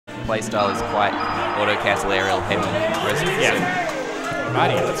playstyle is quite auto-cancel aerial heavy. Yeah.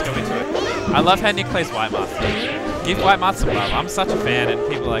 Alrighty, let's go into it. I love how Nick plays Whitemoth. Give Whitemoth some love. I'm such a fan, and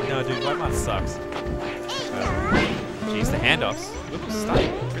people are like, no, dude, Whitemoth sucks. Jeez, the handoffs. Wibbles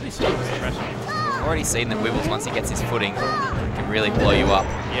starting really strong with pressure. I've already seen that Wibbles, once he gets his footing, can really blow you up.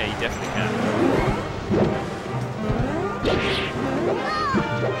 Yeah, he definitely can.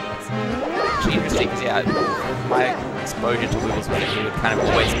 It's interesting because, yeah, my exposure to Wibbles was that he would kind of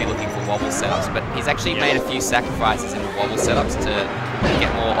always be looking for wobble setups, but he's actually made a few sacrifices in the wobble setups to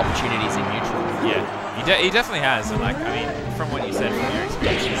get more opportunities in neutral. Yeah, he definitely has, and like, I mean, from what you said, from your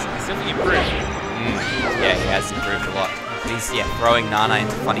experience, he's definitely improved. Yeah, he has improved a lot. He's throwing Nana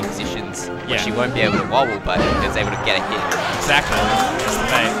into funny positions, which she won't be able to wobble, but he's able to get a hit. Exactly. That's the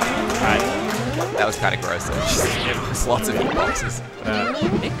bait. Right. That was kind of gross though. Just lots of hitboxes.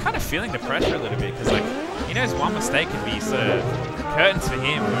 Nick kind of feeling the pressure a little bit because like he knows one mistake can be sort of curtains for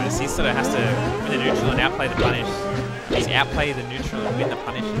him, whereas he sort of has to win the neutral and outplay the punish. He's outplay the neutral and win the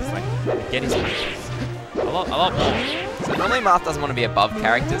punishes, like get his punishes. A lot more. So normally Marth doesn't want to be above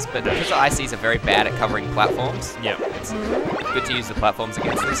characters, but because the ICs are very bad at covering platforms, it's good to use the platforms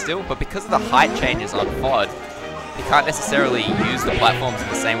against them still, but because of the height changes on FOD, he can't necessarily use the platforms in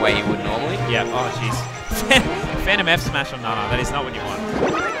the same way he would normally. Yeah, oh jeez. Phantom F smash on Nana, that is not what you want.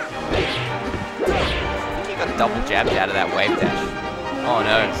 I think he got double jabbed out of that wave dash. Oh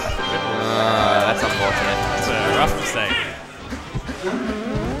no. That's unfortunate. It's a rough mistake.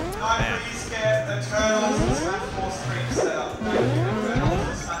 Man.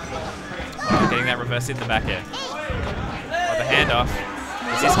 Oh, getting that reverse in the back air. Oh, the handoff.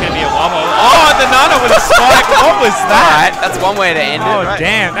 Is this going to be a wobble? Oh, the Nana with a spike. What was that? That's one way to end it. Oh, right?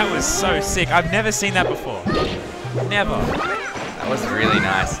 damn. That was so sick. I've never seen that before. Never. That was really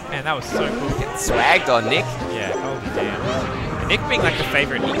nice. Man, that was so cool. Getting swagged on Nick. Yeah, holy damn. And Nick being like the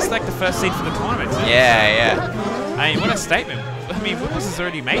favorite. He's like the first seed for the tournament. Too. Yeah. I mean, what a statement. I mean, Wibbles has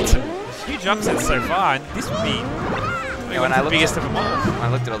already made some huge upsets so far, and this would be one of the biggest of them all. When I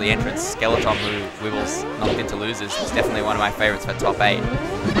looked at all the entrants, Skeleton, who Wibbles knocked into losers, was definitely one of my favorites for top 8.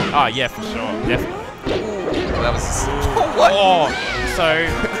 Oh, yeah, for sure. Definitely. Well, that was... what? Oh, so...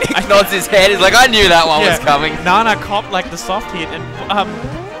 He nods his head. He's like, I knew that one was coming. Nana copped like the soft hit, and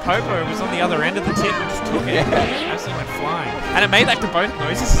Popo was on the other end of the tip and just took it. Absolutely went flying. And it made like the both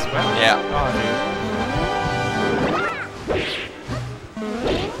noises as well. Yeah. Oh, dude.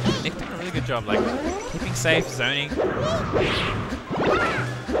 Nick did a really good job, like keeping safe, zoning.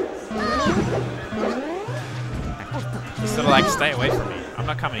 Just sort of like stay away from me. I'm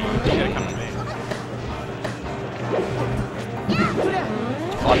not coming to you. You gotta come to me.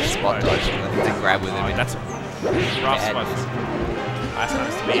 Odd spot dodge to grab with him. That's a rough spot. Ice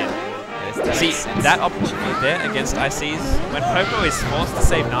Hunters to be in. See, that opportunity there against ICs, when Popo is forced to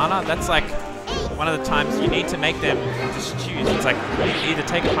save Nana, that's like one of the times you need to make them just choose. It's like you either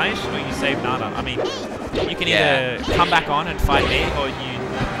take a punish or you save Nana. I mean, you can either come back on and fight me, or you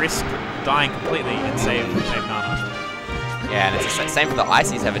risk dying completely and save Nana. Yeah, and it's the same for the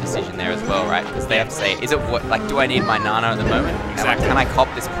ICs have a decision there as well, right? Because they have to say, is it what, like, do I need my Nana at the moment? Exactly. Can I cop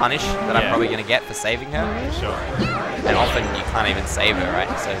this punish that I'm probably going to get for saving her? Sure. And often you can't even save her, right?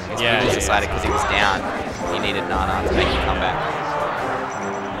 So Wibbles decided because he was down, he needed Nana to make him come back.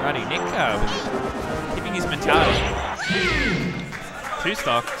 Alrighty, Nick keeping his mentality. 2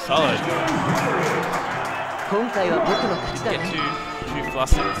 stock, solid. Didn't get too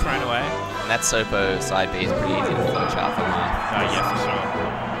flustered, thrown away. And that Sopo side B is pretty easy to flinch off of mine. Oh yeah, for sure.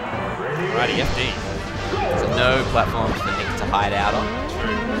 Alrighty, FD. So no platforms for Nick to hide out on.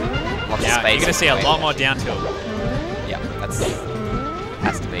 True. Lots of Now, space. you're going to see a lot more down tilt. Yeah, that's...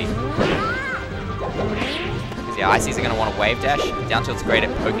 has to be. Because yeah, ICs are going to want a wave dash. Down tilt's great at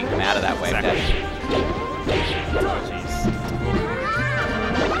poking them out of that wave dash. Oh jeez.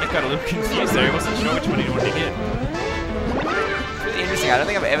 Nick got a little confused there. He wasn't sure which one he wanted to hit. Really interesting. I don't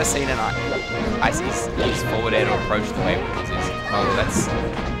think I've ever seen an ICs use forward air to approach the way Wibbles is. Oh, that's...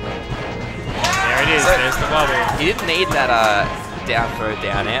 There it is. So there's the wobble. He didn't need that down throw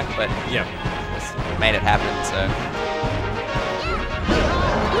down air, but just made it happen. So.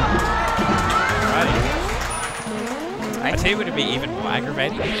 Alrighty. I tell you what would be even more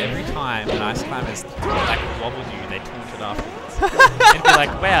aggravating. Every time an Ice Climber's like wobbled you, they taunt it afterwards. It'd be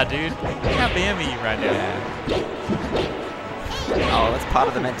like, wow, dude, how BM are you right now? Oh, that's part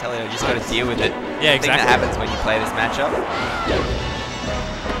of the mentality. You just got to deal with it. Yeah, exactly. The thing that happens when you play this matchup.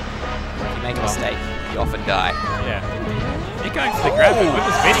 If you make a mistake, you often die. Yeah. You're going for the grab.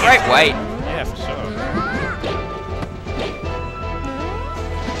 Wibbles beating Great weight. Yeah, for sure.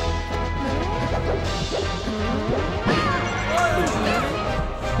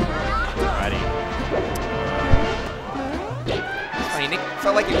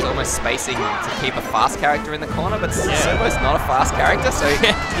 felt like he was almost spacing to keep a fast character in the corner, but Sobo's not a fast character, so he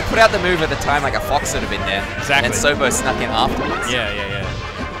put out the move at the time like a fox would have been there. Exactly. And Sobo snuck in afterwards. Yeah.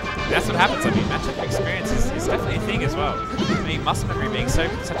 That's what happens. I mean, matchup experience is definitely a thing as well. I mean, muscle memory being such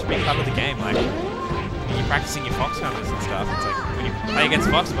a big part of the game. Like, when you're practicing your fox combos and stuff, it's like when you play against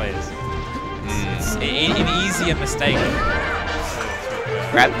fox players, it's an easier mistake.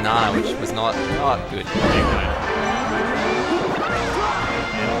 Grabbed Nana, which was not good.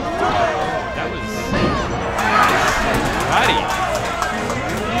 That was righty.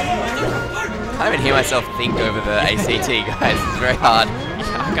 I can't even hear myself think over the ACT, guys. It's very hard.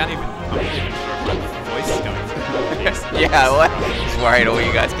 Yeah, I'm not even sure if my voice is going through. Yeah, well, I'm just worried all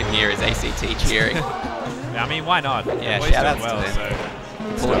you guys can hear is ACT cheering. I mean, why not? Yeah, shout out well, to them.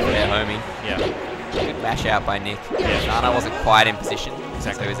 Pull it for their homie. Yeah. Good mash out by Nick. Yeah. Nana wasn't quite in position,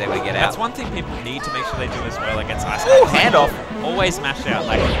 so he was able to get out. That's one thing people need to make sure they do as well against ice. Handoff. Always mash out.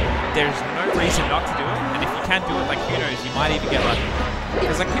 Like, there's no reason not to do it, and if you can do it, like, who knows, you might even get lucky.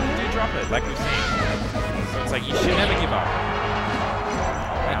 Because, like, people do drop it, like we've seen. So it's like, you should never give up.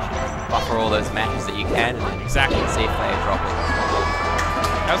 Buffer all those matches that you can. Exactly. See if they drop it.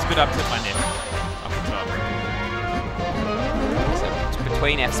 That was a good up tip by Nick. Up the top. So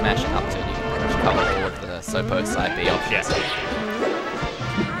between F smash and up tilt, you can pretty much cover all of the Sopo side B options. Yeah.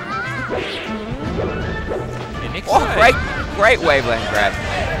 Oh, great waveland grab.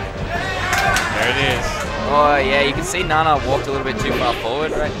 There it is. Oh yeah, you can see Nana walked a little bit too far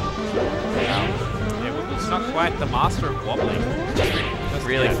forward, right? Yeah, Wibbles not quite the master of wobbling.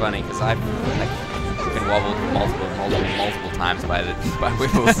 Really funny because I've been wobbled multiple times by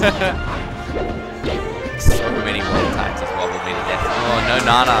Wibbles. So many more times he's wobbled me to death. Oh no,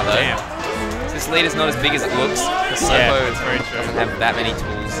 Nana though. Damn. So this lead is not as big as it looks. Because Sopo doesn't have that many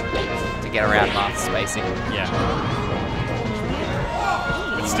tools to get around master spacing. Yeah.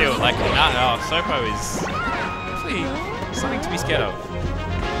 But still, like, Sopo is actually something to be scared of.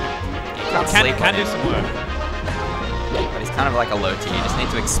 Can do some work. But he's kind of like a low tier. You just need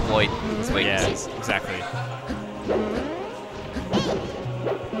to exploit his weaknesses. Yeah, exactly.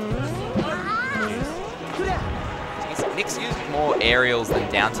 Nick's used more aerials than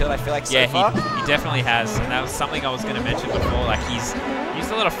down tilt, I feel like, so far. Yeah, he definitely has. And that was something I was going to mention before. Like, he's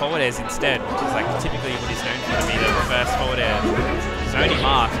used a lot of forward airs instead, which is like typically what he's known for to be the reverse forward air. Zony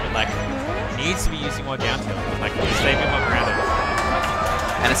mark, but like, he needs to be using more down tilt. Like, stay a bit more grounded.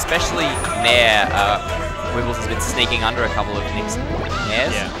 And especially Nair, Wibbles has been sneaking under a couple of Nick's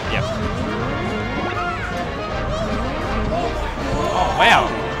Nairs. Yeah. Oh, wow.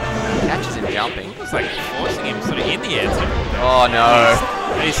 Catches him jumping. It's like forcing him sort of in the air too. Oh no.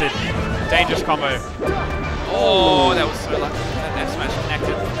 He's a dangerous combo. Oh, that was so lucky. That smash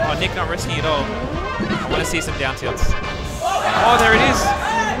connected. Oh, Nick not risking it all. I want to see some down tilts. Oh, there it is.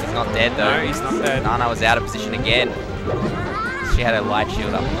 He's not dead though. No, he's not dead. Nana was out of position again. She had her light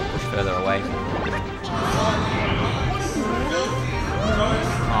shield up and got pushed further away.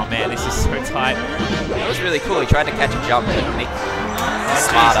 Oh man, this is so tight. That was really cool. He tried to catch a jump, but Nick was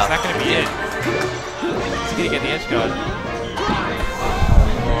smarter. Is that going to be it? He's going to get the edge guard.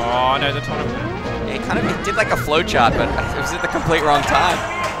 Oh no, the tournament. Yeah, he did like a flow chart, but it was at the complete wrong time.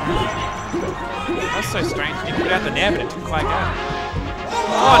 That was so strange. He put out the nair, but it didn't quite go.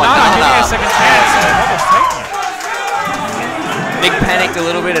 Oh no, give me a second chance. Wibbles taking it. Nick panicked a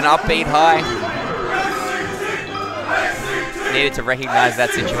little bit and upbeat high. Needed to recognize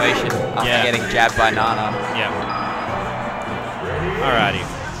that situation after getting jabbed by Nana. Yeah. Alrighty.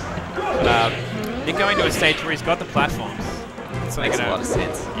 Nick going to a stage where he's got the platforms. So makes a lot of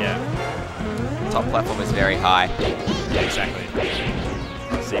sense. Yeah. Top platform is very high. Yeah, exactly.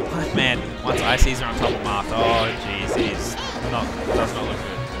 Let's see, man, once ICs are on top of Marth, oh jeez, does not look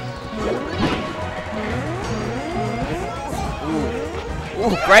good.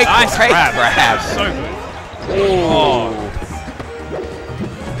 Ooh, great grab. So good. Oh.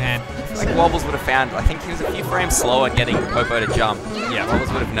 Man. Like Wobbles would have found, I think he was a few frames slower getting Popo to jump. Yeah.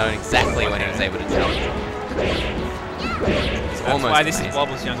 Wobbles would have known exactly when he was able to jump. That's why this is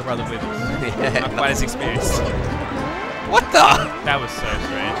Wobbles' younger brother Wibbles. Not quite as experienced. What the? That was so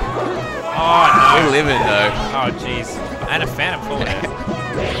strange. Oh no. We're living though. Oh jeez. And a phantom forward air. I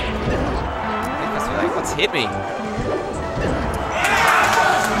think that's like, what's hit me?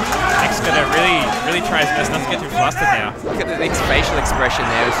 Nick's gonna really try his best not to get too flustered now. Look at Nick's facial expression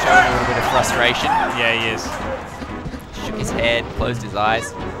there. He's showing a little bit of frustration. Yeah, he is. Shook his head, closed his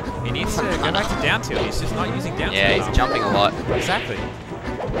eyes. He needs to go back to down tilt. He's just not using down tilt. Yeah, he's jumping a lot. Exactly.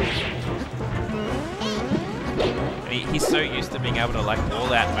 And he's so used to being able to like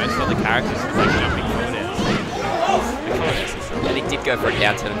wall out most other characters with like jumping forward airs. And he did go for a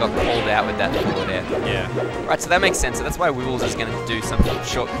down tilt and got called out with that forward air. Yeah. Right, so that makes sense. So that's why Wibbles is going to do some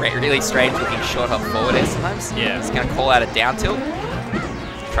short, really strange looking short hop forward air sometimes. Yeah. He's going to call out a down tilt,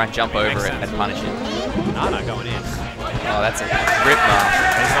 try and jump over it and punish it. Nana going in. Oh, that's a ripper.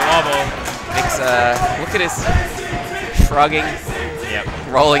 There's the wobble. Nick's, look at his shrugging,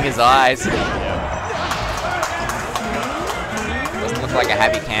 rolling his eyes. Doesn't look like a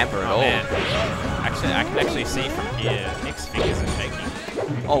happy camper at all. Man. Actually, I can actually see from here, Nick's fingers are shaking.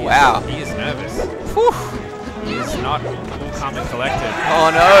 Oh, wow. He is nervous. Whew. He is not cool, calm, and collected. Oh,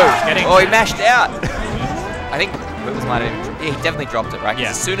 no. Oh, he mashed out. I think Wibbles might have... Yeah, he definitely dropped it, right? Yeah.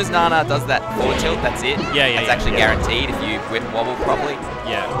 As soon as Nana does that forward tilt, that's it. Yeah, It's actually guaranteed if you wobble properly.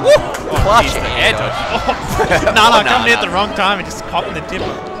 Yeah. Woo! Oh, Clutch geez, the air air dodge. dodge. Nana coming in at the wrong time and just popping the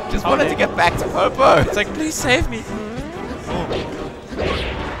dipper. Just wanted to get back to Popo. It's like, please save me.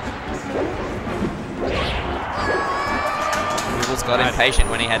 Wibbles got impatient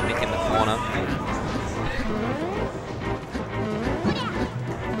when he had Nick in the corner.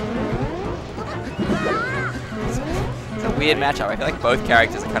 It's a weird matchup. I feel like both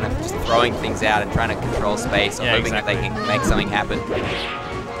characters are kind of just throwing things out and trying to control space or hoping that they can make something happen.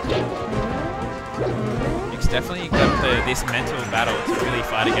 Nick's definitely got this mental battle to really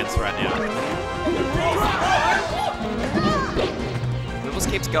fight against right now. Wibbles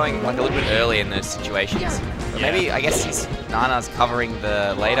keeps going like a little bit early in those situations. But maybe, I guess Nana's covering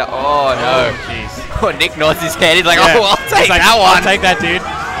the later. Oh no. Jeez. Oh, Nick nods his head. He's like, oh, I'll take that one. I'll take that, dude.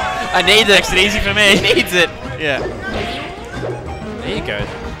 I need it. Makes it easy for me. He needs it. Yeah. There you go.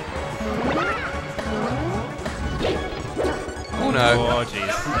 Oh no. Oh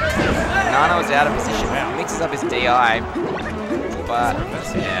jeez. Nana was out of position. Wow. Mixes up his DI. But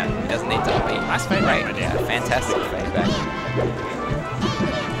yeah, he doesn't need to upbeat. Nice fade back. Yeah, fantastic fade back.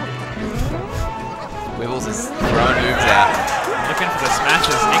 Wibbles is throwing moves out. Looking for the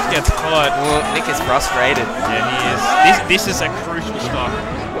smashes. Nick gets caught. Well, Nick is frustrated. Yeah, he is. This is a crucial stop.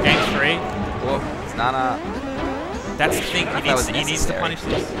 Game 3. Well, it's Nana. That's the thing. He needs to punish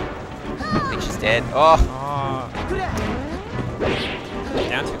this. I think she's dead. Oh.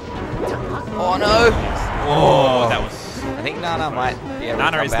 Down to. Oh no. Oh, that was. I think Nana might be able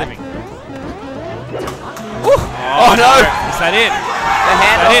Nana to come is back. living. Oh no. Is that it? The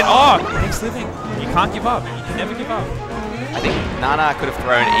hand off. Oh, Nick's living. You can't give up. You can never give up. I think Nana could have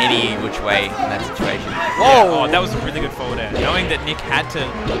thrown any which way in that situation. Yeah. Whoa! Oh, that was a really good forward air. Knowing that Nick had to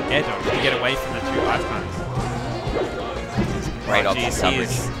air dodge to get away from the two icons. Great option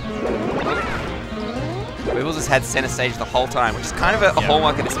coverage. Wibbles has had center stage the whole time, which is kind of a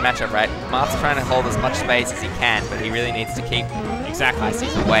hallmark of this matchup, right? Mart's trying to hold as much space as he can, but he really needs to keep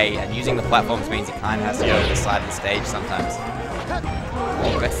ICs away, and using the platforms means he kind of has to go to the side of the stage sometimes.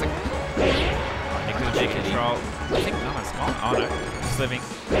 Oh, that's the... Nick with the control. I think Nana's gone. Oh no, he's living.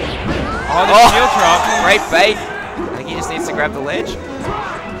 Oh, the shield drop. Great bait. I think he just needs to grab the ledge.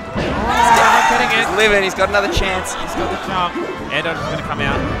 Not getting it. He's living, he's got another chance. He's got the jump. Air dodge is going to come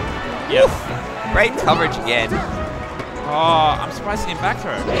out. Yep. Great coverage again. Oh, I'm surprised he didn't back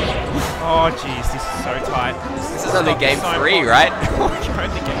throw. Oh, jeez, this is so tight. This is only game 3, right? Only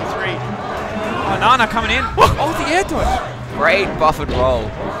game 3. Oh, Nana coming in. Oh, the air dodge. Great buffered roll.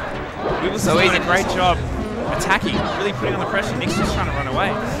 Wibbles so easy. Great job attacking, really putting on the pressure. Nick's just trying to run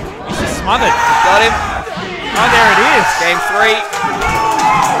away. He's just smothered. Got him. Oh, there it is. Game 3.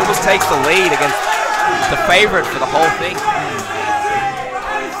 Wibbles takes the lead against the favorite for the whole thing.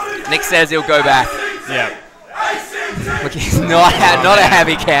 Nick says he'll go back. Yeah. Look, he's not a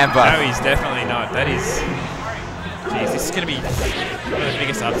happy camper. No, he's definitely not. That is... Jeez, this is going to be one of the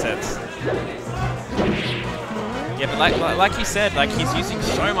biggest upsets. Yeah, but like you said, like he's using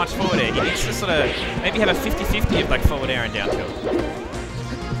so much forward air. He needs to sort of maybe have a 50-50 of like forward air and down tilt.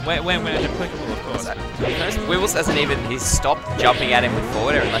 When applicable, of course. Wibbles hasn't even, he's stopped jumping at him with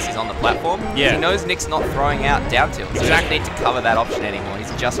forward air unless he's on the platform. Yeah. He knows Nick's not throwing out down tilt, so he doesn't need to cover that option anymore. He's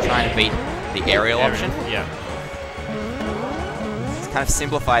just trying to beat the aerial option. Yeah. It's kind of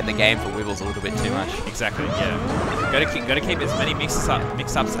simplified the game for Wibbles a little bit too much. Exactly, yeah. Got to keep as many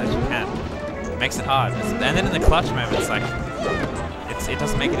mix-ups as you can. It makes it hard. And then in the clutch moment, it's like, it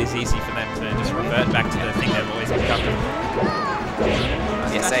doesn't make it as easy for them to just revert back to the thing they've always been comfortable with.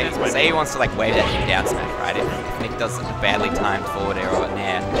 Yeah, say he wants to like wave that thing down smash, right? If Nick does a badly timed forward air or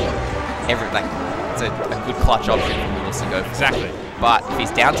nair, it's a good clutch option for Wibbles to go for. Exactly. But if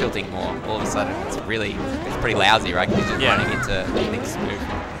he's down tilting more, all of a sudden it's pretty lousy, right? Because he's just running into Nick's move.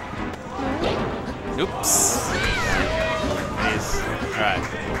 Oops. It is. Alright.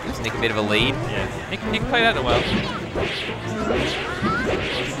 Gives Nick a bit of a lead. Yeah. Nick played that well.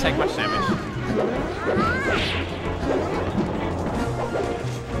 Didn't take much damage.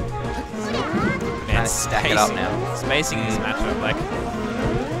 stack it up now. Spacing this matchup, like.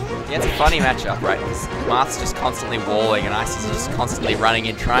 Yeah, it's a funny matchup, right? Because Marth's just constantly walling and Icy's just constantly running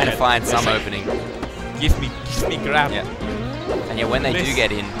in, trying to find some opening. Give me grab. Yeah. And yeah, when they do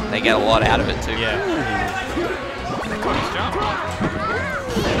get in, they get a lot out of it too. Yeah. Nice jump.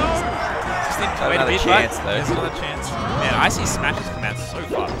 Another chance though. There's another chance. Man, Icy's smashes come out so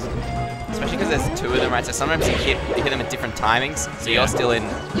fast. Especially because there's two of them, right? So sometimes you hit them at different timings. So you're still in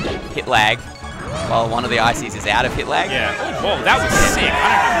hit lag, while one of the Icies is out of hit lag. Yeah. Whoa, that was sick. I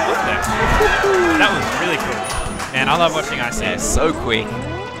don't know what that. That was really cool. Man, I love watching Icy. Yeah, so quick.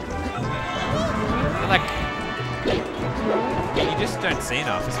 Like, you just don't see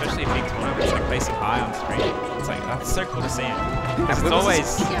enough, especially in big tournaments, like placing high on screen. It's like, that's so cool to see him. It's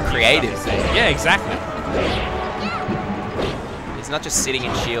always creative. Yeah, exactly. He's not just sitting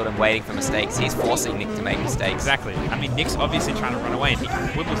in shield and waiting for mistakes, he's forcing Nick to make mistakes. Exactly. I mean, Nick's obviously trying to run away, and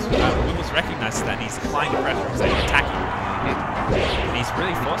Wibbles recognizes that, and he's applying the pressure, he's like attacking. And he's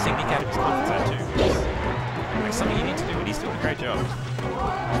really forcing Nick out of his comfort zone too. Like something you need to do, and he's doing a great job.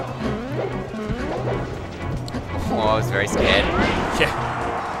 Oh, I was very scared. Yeah.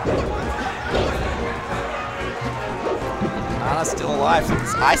 Nana's still alive.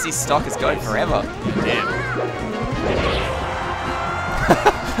 This Icy stock is going forever. Damn.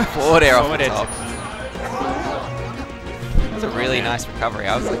 Forward air off the Forward top. That was a really nice recovery.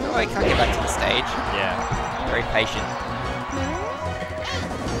 I was like, oh, he can't get back to the stage. Yeah. Very patient.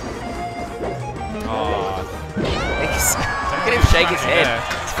 Oh. Look at him shake his head.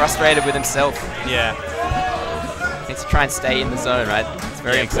 He's frustrated with himself. Yeah. He needs to try and stay in the zone, right? It's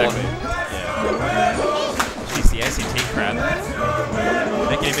very important. Exactly. Yeah. Jeez, the ACT crowd.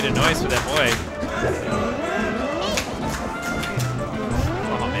 Making a bit of noise for their boy.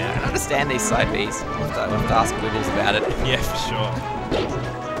 Oh, man. I don't understand these side Bs. We'll have to ask Wibbles about it. Yeah, for sure.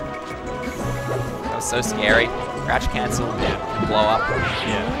 That was so scary. Crouch cancel, blow up.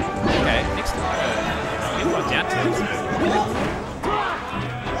 Yeah. Okay, next time. We've got down to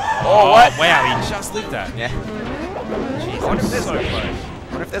Oh, what? Wow, he just lived that. Yeah. Jeez, I wonder if so close. I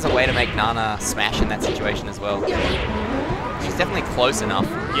wonder if there's a way to make Nana smash in that situation as well. She's definitely close enough.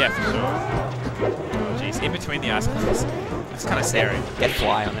 Yeah, for sure. Oh, jeez, in between the ice cliffs. That's kind of scary. Get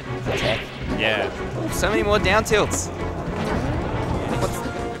fly on it. Attack. Yeah. So many more down tilts. Look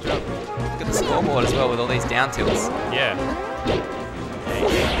at the scoreboard as well with all these down tilts. Yeah.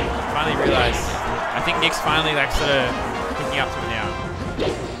 Finally realized. I think Nick's finally like sort of picking up to it now.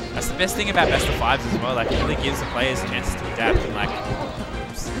 That's the best thing about best of fives as well. Like it really gives the players chances to adapt and like.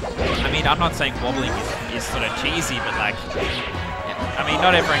 I mean, I'm not saying wobbling is sort of cheesy, but like. I mean,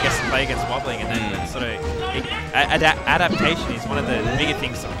 not everyone gets to play against wobbling, and then sort of adaptation is one of the bigger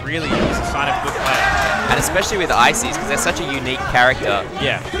things that really is a sign of a good player. And especially with Icies, because they're such a unique character.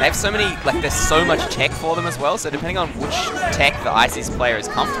 Yeah. They have so many, like, there's so much tech for them as well. So depending on which tech the Icies player is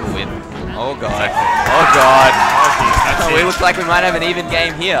comfortable with. Oh god. Exactly. Oh god. Oh, we look like we might have an even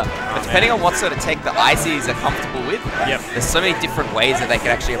game here. But depending on what sort of tech the Icies are comfortable with, there's so many different ways that they can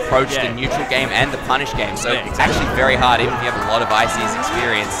actually approach the neutral game and the punish game. So it's actually very hard, even if you have a lot of Icies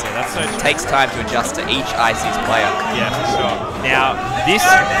experience. Yeah, that's so true. It takes time to adjust to each Icies player. Yeah, for sure. Now, this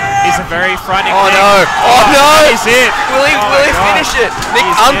is a very frightening thing. No! Oh no! Is it? Will he finish it? Nick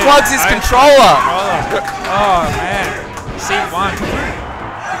unplugs his controller. Oh man. C1.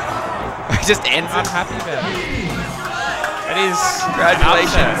 He just ends it. I'm happy about it. It is.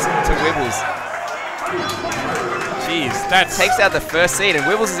 Congratulations to Wibbles. Jeez, that takes out the first seed, and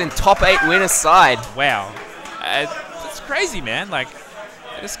Wibbles is in top 8 winners side. Wow. It's crazy, man. Like,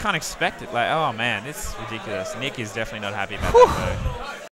 I just can't expect it. Like, oh man, it's ridiculous. Nick is definitely not happy about that though.